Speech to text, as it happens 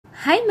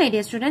Hi my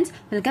dear students,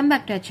 welcome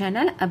back to our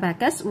channel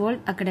Abacus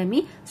World Academy.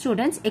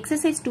 Students,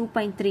 exercise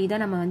 2.3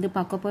 தான் நம்ம வந்து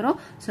பார்க்க போறோம்.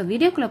 So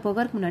வீடியோக்குள்ள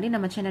போகிறதுக்கு முன்னாடி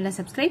நம்ம சேனலை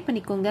subscribe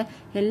பண்ணிக்கோங்க.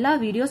 எல்லா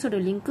வீடியோஸோட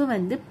லிங்க்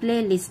வந்து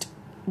playlist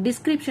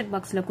description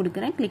boxல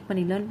கொடுக்கிறேன். click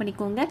பண்ணி learn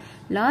பண்ணிக்கோங்க.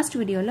 லாஸ்ட்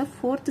வீடியோல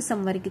 4th sum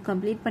வரைக்கும்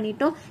complete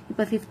பண்ணிட்டோம்.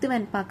 இப்போ 5th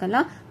one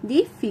பார்க்கலாம்.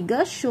 The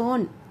figure shown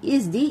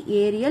is the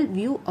aerial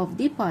view of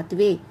the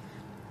pathway.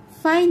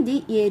 Find the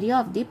area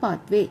of the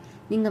pathway.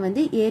 நீங்க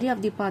வந்து area of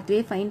the pathway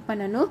find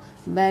பண்ணனும்.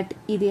 But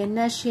இது என்ன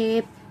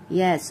shape?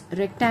 Yes,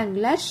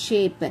 rectangular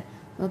shape.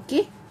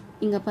 Okay.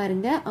 இங்க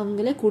பாருங்க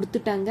அவங்களே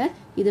கொடுத்துட்டாங்க.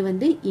 இது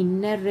வந்து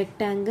inner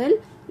rectangle,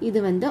 இது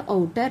வந்து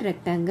outer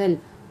rectangle.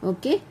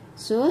 Okay.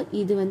 So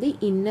இது வந்து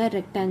inner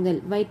rectangle.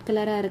 White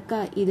color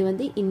இருக்கா? இது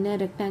வந்து inner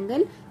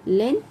rectangle,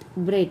 length,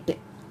 breadth.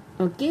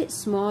 Okay.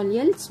 Small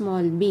l,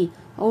 small b.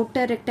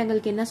 Outer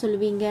rectangle என்ன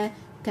சொல்லுவீங்க?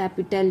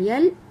 Capital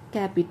L,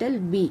 capital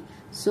B.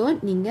 So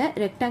நீங்க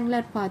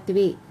rectangular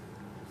pathway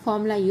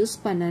formula use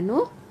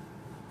பண்ணனும்.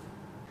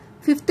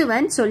 5th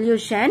one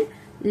solution.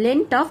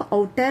 Length of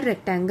outer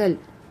rectangle.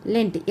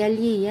 Length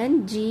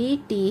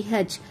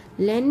L-E-N-G-T-H.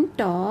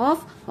 Length of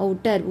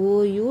outer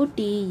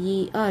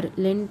O-U-T-E-R.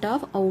 Length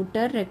of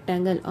outer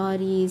rectangle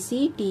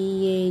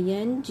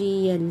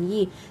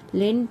R-E-C-T-A-N-G-L-E.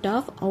 Length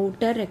of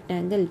outer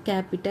rectangle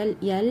capital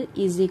L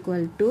is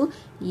equal to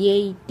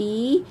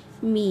 80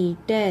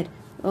 meter.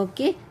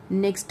 Okay.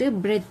 Next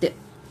breadth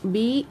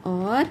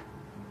B-R-E-A-D-T-H.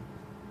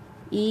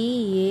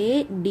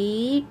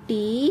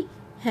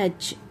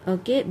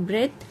 Okay.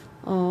 Breadth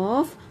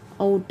of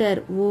outer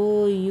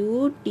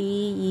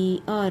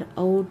O-U-T-E-R.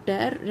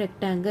 Outer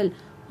rectangle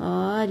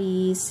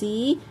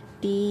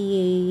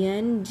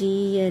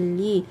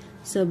R-E-C-T-A-N-G-L-E.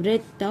 So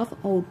breadth of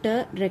outer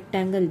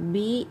rectangle B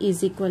is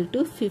equal to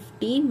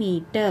 50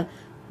 meter.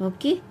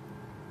 Okay.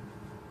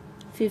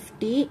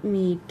 50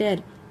 meter.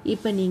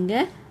 இப்போ நீங்க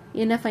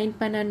என்ன find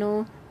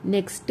பண்ணனும்?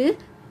 Next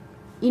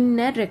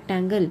inner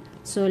rectangle.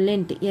 So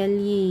length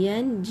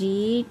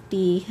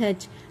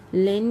L-E-N-G-T-H.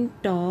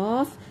 Length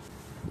of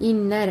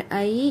inner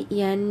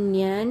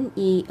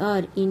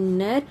I-N-N-E-R.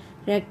 Inner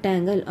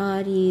rectangle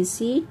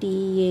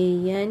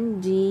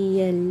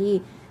R-E-C-T-A-N-G-L-E.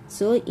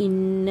 So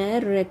inner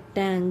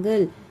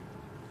rectangle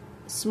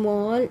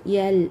small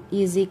l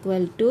is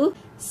equal to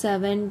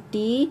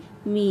 70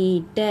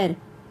 meter.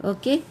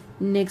 Okay.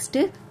 Next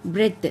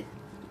breadth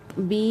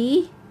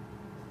B-R-E-A-D-T-H.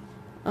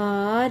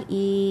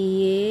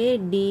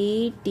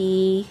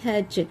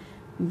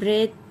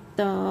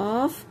 Breadth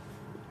of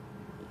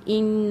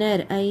inner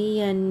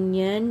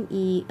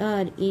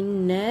I-N-N-E-R.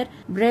 Inner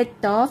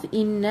breadth of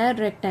inner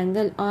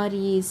rectangle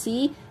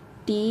R-E-C-T-A-N-G-L-E.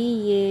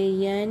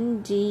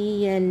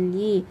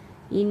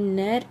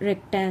 Inner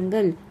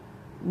rectangle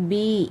B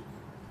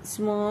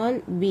small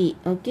b.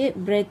 Okay.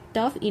 Breadth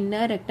of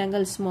inner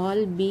rectangle small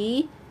b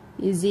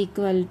is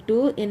equal to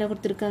என்ன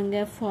கொடுத்திருக்காங்க?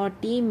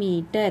 40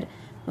 meter.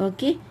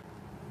 Okay.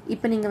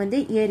 இப்போ நீங்க வந்து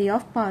area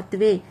of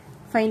pathway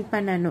find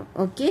பண்ணனும்.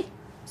 Okay.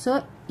 So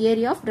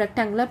area of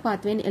rectangular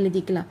pathway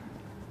எழுதிக்கலாம்.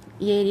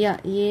 Area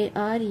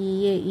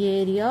A-R-E-A.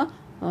 Area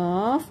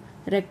of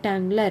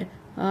rectangular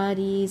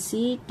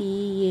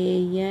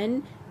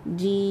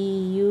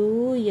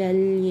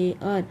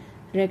R-E-C-T-A-N-G-U-L-A-R.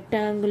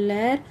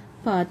 Rectangular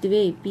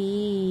pathway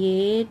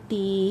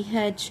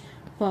P-A-T-H.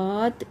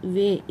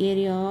 Pathway.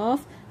 Area of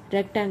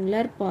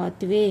rectangular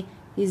pathway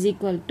is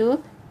equal to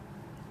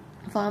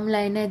formula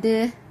என்னது?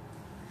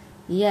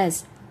 Yes,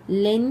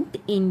 length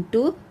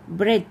into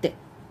breadth.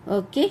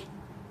 Okay.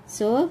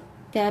 So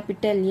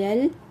capital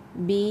L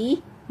B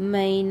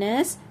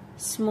minus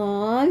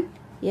small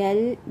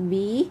l b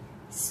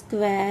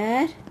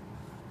square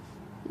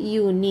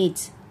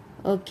units.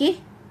 Okay.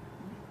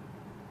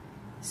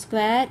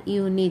 Square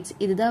units.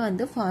 இதுதான்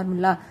வந்து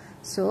formula.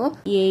 So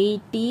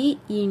 80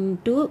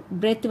 into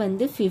breadth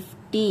வந்து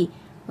 50.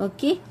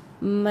 Okay.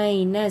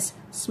 Minus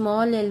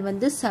small l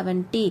வந்து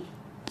 70.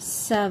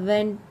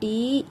 70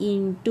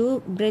 into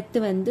breadth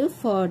வந்து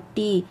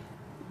 40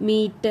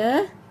 meter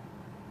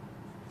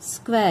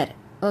square.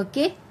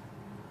 Okay.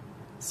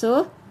 So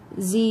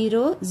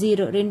 0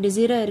 0 ரெண்டு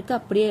 0 இருக்கு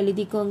அப்படியே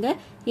எழுதிக்கோங்க.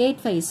 8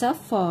 5s are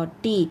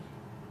 40.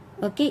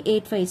 Okay.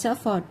 8 5s are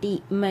 40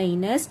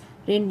 minus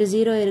ரெண்டு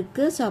 0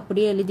 இருக்கு so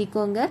அப்படியே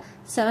எழுதிக்கோங்க.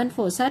 7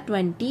 4s are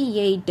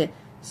 28.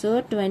 So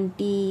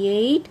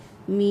 28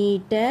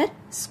 meter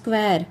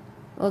square.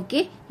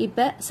 Okay.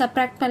 இப்போ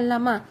subtract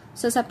பண்ணலாமா?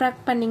 So subtract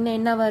பண்ணீங்கன்னா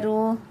என்ன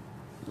வரும்?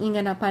 இங்க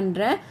நான்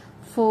பண்றேன்.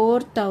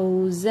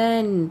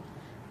 4000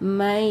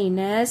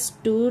 minus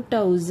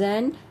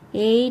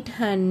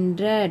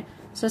 2800.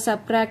 So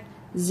subtract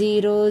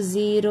 0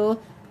 0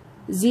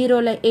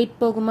 0ல 8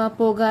 போகுமா?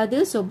 போகாது.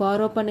 So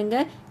borrow பண்ணுங்க.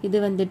 இது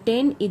வந்து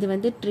 10, இது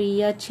வந்து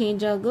 3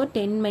 change ஆகும்.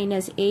 10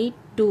 minus 8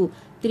 2,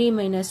 3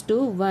 minus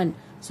 2 1.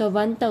 So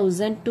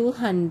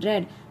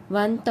 1200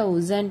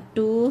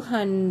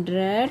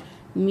 1200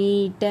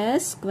 meter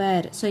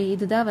square. So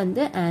இதுதான்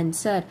வந்து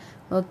answer.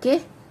 Okay.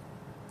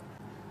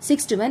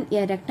 6th one,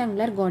 a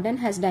rectangular garden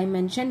has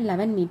dimension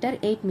 11 meter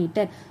 8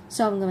 meter. So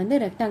அவங்க வந்து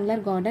rectangular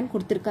garden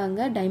கொடுத்திருக்காங்க,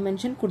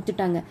 dimension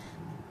கொடுத்துட்டாங்க.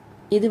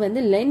 இது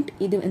வந்து length,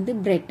 இது வந்து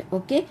breadth.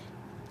 Okay.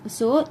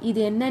 ஸோ இது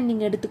என்ன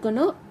நீங்கள்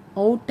எடுத்துக்கணும்,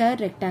 அவுட்டர்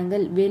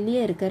ரெக்டாங்கிள்,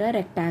 வெளியே இருக்கிற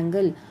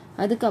ரெக்டாங்கிள்.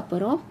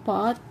 அதுக்கப்புறம்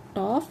part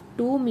of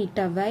 2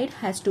 meter wide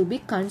has to be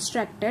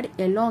constructed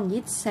along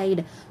its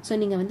side. So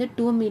நீங்கள் வந்து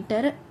 2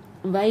 meter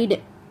wide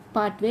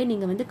pathway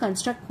நீங்கள் வந்து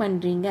construct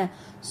பண்ணுறீங்க.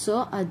 ஸோ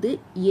அது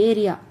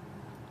ஏரியா,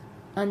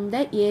 அந்த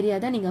ஏரியா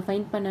தான் நீங்கள்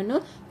ஃபைண்ட்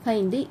பண்ணணும்.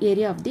 find the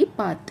area of the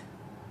path.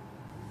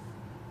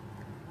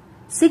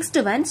 Sixth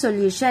one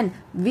solution,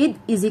 width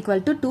is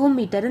equal to 2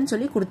 meter ன்னு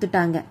சொல்லி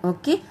கொடுத்துட்டாங்க.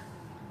 Okay,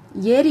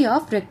 area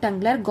of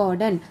rectangular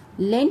garden,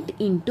 length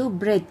into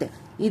breadth.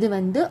 இது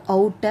வந்து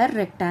அவுட்டர்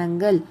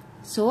ரெக்டாங்கிள்.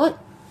 ஸோ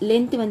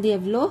லென்த் வந்து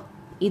எவ்வளோ,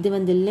 இது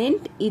வந்து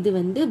லென்த், இது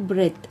வந்து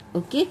பிரெத்.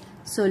 ஓகே,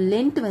 ஸோ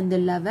லென்த் வந்து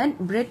 11,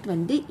 பிரெத்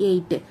வந்து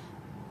 8.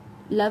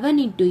 11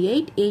 into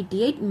 8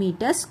 88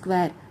 மீட்டர்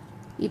ஸ்கொயர்.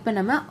 இப்போ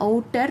நம்ம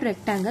அவுட்டர்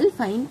ரெக்டாங்கிள்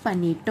ஃபைண்ட்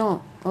பண்ணிட்டோம்.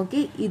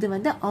 ஓகே, இது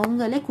வந்து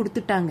அவங்களே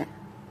கொடுத்துட்டாங்க,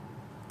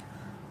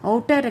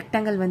 அவுட்டர்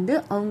ரெக்டாங்கிள் வந்து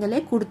அவங்களே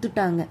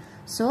கொடுத்துட்டாங்க.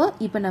 ஸோ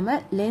இப்போ நம்ம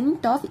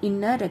length of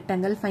inner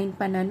rectangle find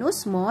பண்ணணும்.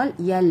 Small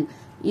L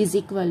is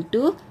equal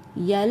to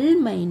L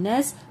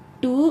minus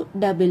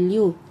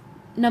 2w.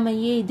 நம்ம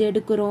ஏன் இது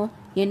எடுக்கிறோம்,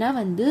 ஏன்னா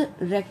வந்து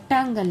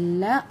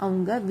ரெக்டாங்கிளில்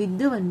அவங்க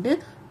வித்து வந்து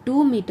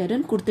 2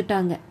 மீட்டருன்னு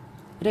கொடுத்துட்டாங்க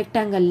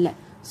ரெக்டாங்கிளில்.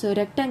 ஸோ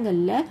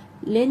ரெக்டாங்கிளில்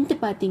லென்த்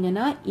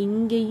பார்த்தீங்கன்னா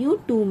இங்கேயும்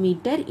 2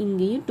 மீட்டர்,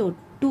 இங்கேயும்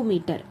 2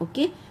 மீட்டர்.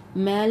 ஓகே,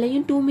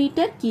 மேலேயும் 2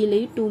 மீட்டர்,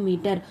 கீழேயும் 2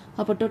 மீட்டர்.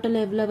 அப்போ டோட்டல்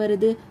எவ்வளோ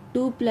வருது,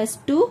 2 +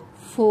 2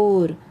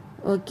 4.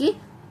 ஓகே,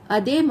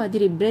 அதே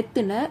மாதிரி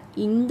பிரெத்துன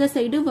இந்த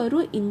சைடு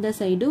வரும், இந்த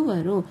சைடு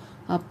வரும்.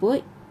 அப்போ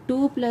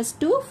 2 +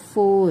 2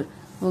 4.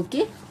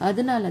 ஓகே,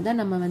 அதனால தான்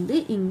நம்ம வந்து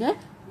இங்க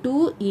 2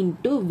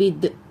 into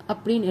width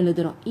அப்படின்னு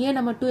எழுதுறோம். ஏன்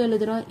நம்ம 2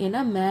 எழுதுறோம், ஏன்னா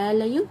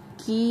மேலையும்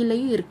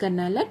கீழையும்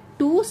இருக்கறனால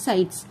 2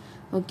 sides.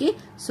 Okay,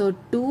 so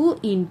 2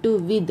 into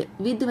width.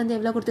 width வந்து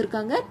எவ்வளோ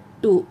கொடுத்துருக்காங்க,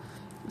 2.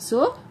 So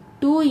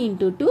 2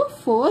 into 2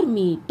 4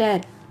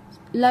 metre.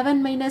 11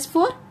 minus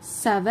 4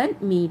 7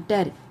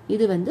 metre.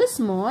 இது வந்து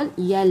ஸ்மால்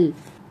எல்.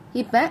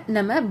 இப்போ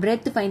நம்ம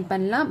பிரெத் ஃபைண்ட்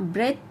பண்ணலாம்.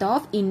 Breadth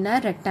of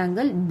inner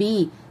rectangle B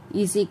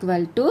is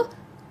equal to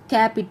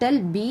capital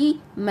B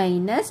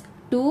minus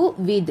 2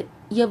 width.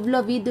 எவ்வளோ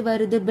width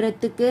வருது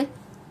பிரெத்துக்கு,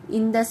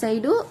 இந்த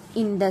சைடு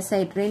இந்த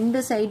சைடு ரெண்டு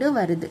சைடு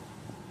வருது.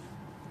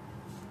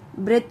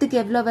 பிரெத்துக்கு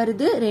எவ்வளோ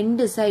வருது,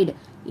 2 சைடு,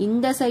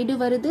 இந்த சைடு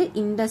வருது,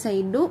 இந்த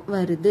சைடும்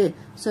வருது.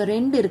 ஸோ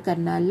 2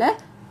 இருக்கறனால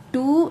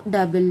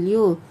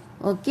 2w.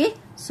 Okay,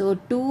 so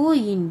 2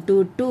 into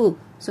 2.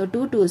 So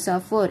 2 2s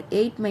are 4.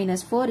 8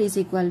 minus 4 is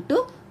equal to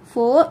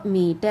 4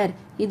 metre.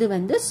 இது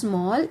வந்து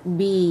ஸ்மால்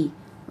b.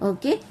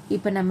 ஓகே,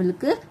 இப்போ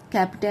நம்மளுக்கு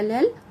capital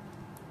L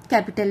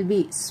capital B,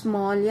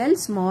 small L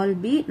small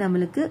B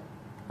நம்மளுக்கு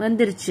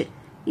வந்துருச்சு.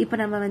 இப்போ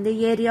நம்ம வந்து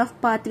ஏரியா ஆஃப்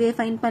பாத்வே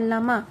ஃபைண்ட்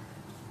பண்ணலாமா.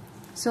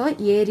 So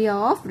area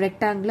of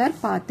rectangular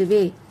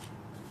pathway,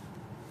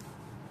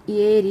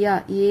 area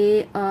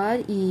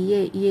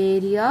AREA,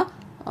 area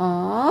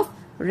of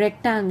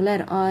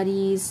rectangular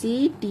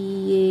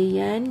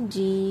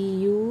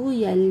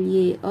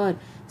RECTANGULAR.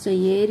 So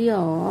area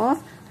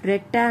of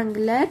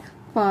rectangular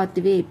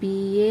pathway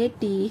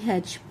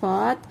PATH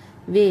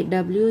pathway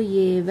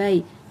WAY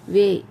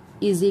way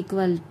is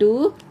equal to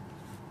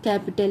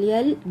capital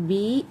L B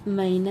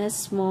minus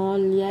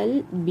small l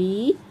b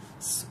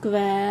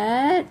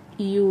square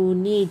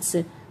units.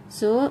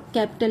 So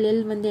capital L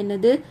வந்து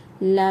என்னது,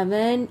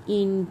 11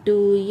 into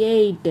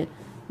 8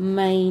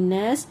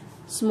 minus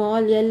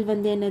small l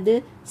வந்து என்னது,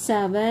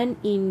 7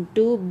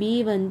 into b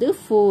வந்து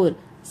 4.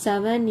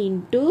 7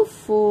 into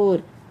 4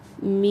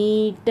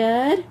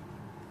 metre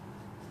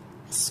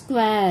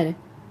square.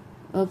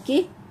 Okay,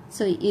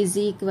 so is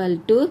equal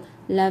to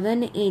 11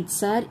 8s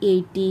are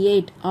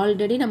 88.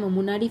 Already நம்ம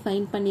முன்னாடி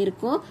find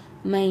பண்ணியிருக்கோம்.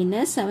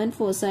 minus 7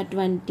 4s are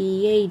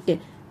 28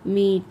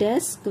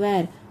 metre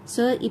square.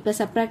 So இப்போ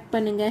subtract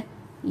பண்ணுங்க.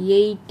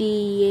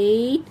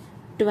 88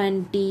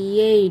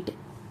 28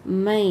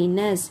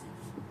 minus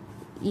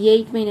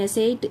 8 minus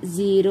 8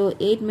 0,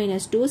 8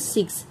 minus 2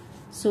 6.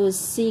 So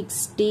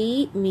 60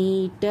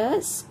 metre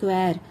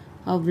square.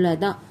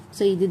 அவ்வளோதான்.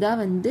 So இதுதான்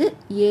வந்து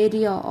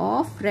area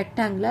of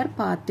rectangular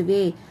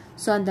pathway.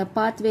 So அந்த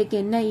பாத்வேக்கு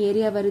என்ன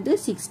ஏரியா வருது,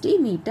 60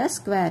 மீட்டர்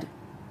ஸ்கொயர்.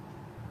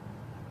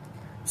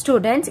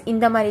 ஸ்டூடெண்ட்ஸ்,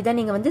 இந்த மாதிரி தான்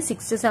நீங்கள் வந்து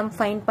 6th sum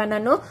ஃபைண்ட்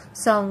பண்ணணும்.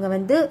 ஸோ அவங்க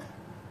வந்து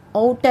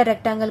அவுட்டர்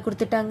ரெக்டாங்கிள்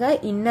கொடுத்துட்டாங்க,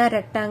 இன்னர்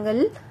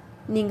ரெக்டாங்கிள்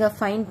நீங்கள்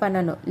ஃபைண்ட்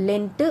பண்ணணும்,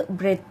 லென்த்து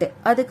பிரெத்து.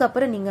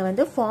 அதுக்கப்புறம் நீங்கள்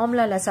வந்து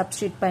ஃபார்முலாவில்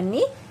சப்ஸ்டியூட்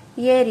பண்ணி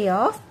ஏரியா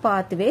ஆஃப்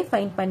பாத்வே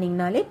ஃபைண்ட்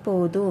பண்ணிங்கனாலே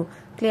போதும்.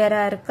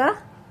 கிளியராக இருக்கா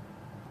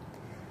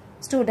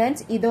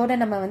ஸ்டூடெண்ட்ஸ்? இதோட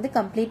நம்ம வந்து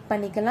கம்ப்ளீட்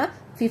பண்ணிக்கலாம்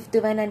 5th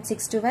one and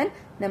 6th one.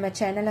 நம்ம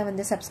சேனலை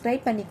வந்து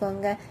சப்ஸ்கிரைப்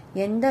பண்ணிக்கோங்க.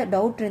 எந்த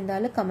டவுட்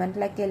இருந்தாலும்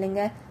கமெண்ட்ல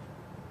கேளுங்க.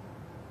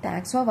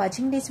 Thanks for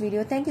watching this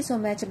video. Thank you so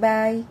much.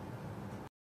 Bye.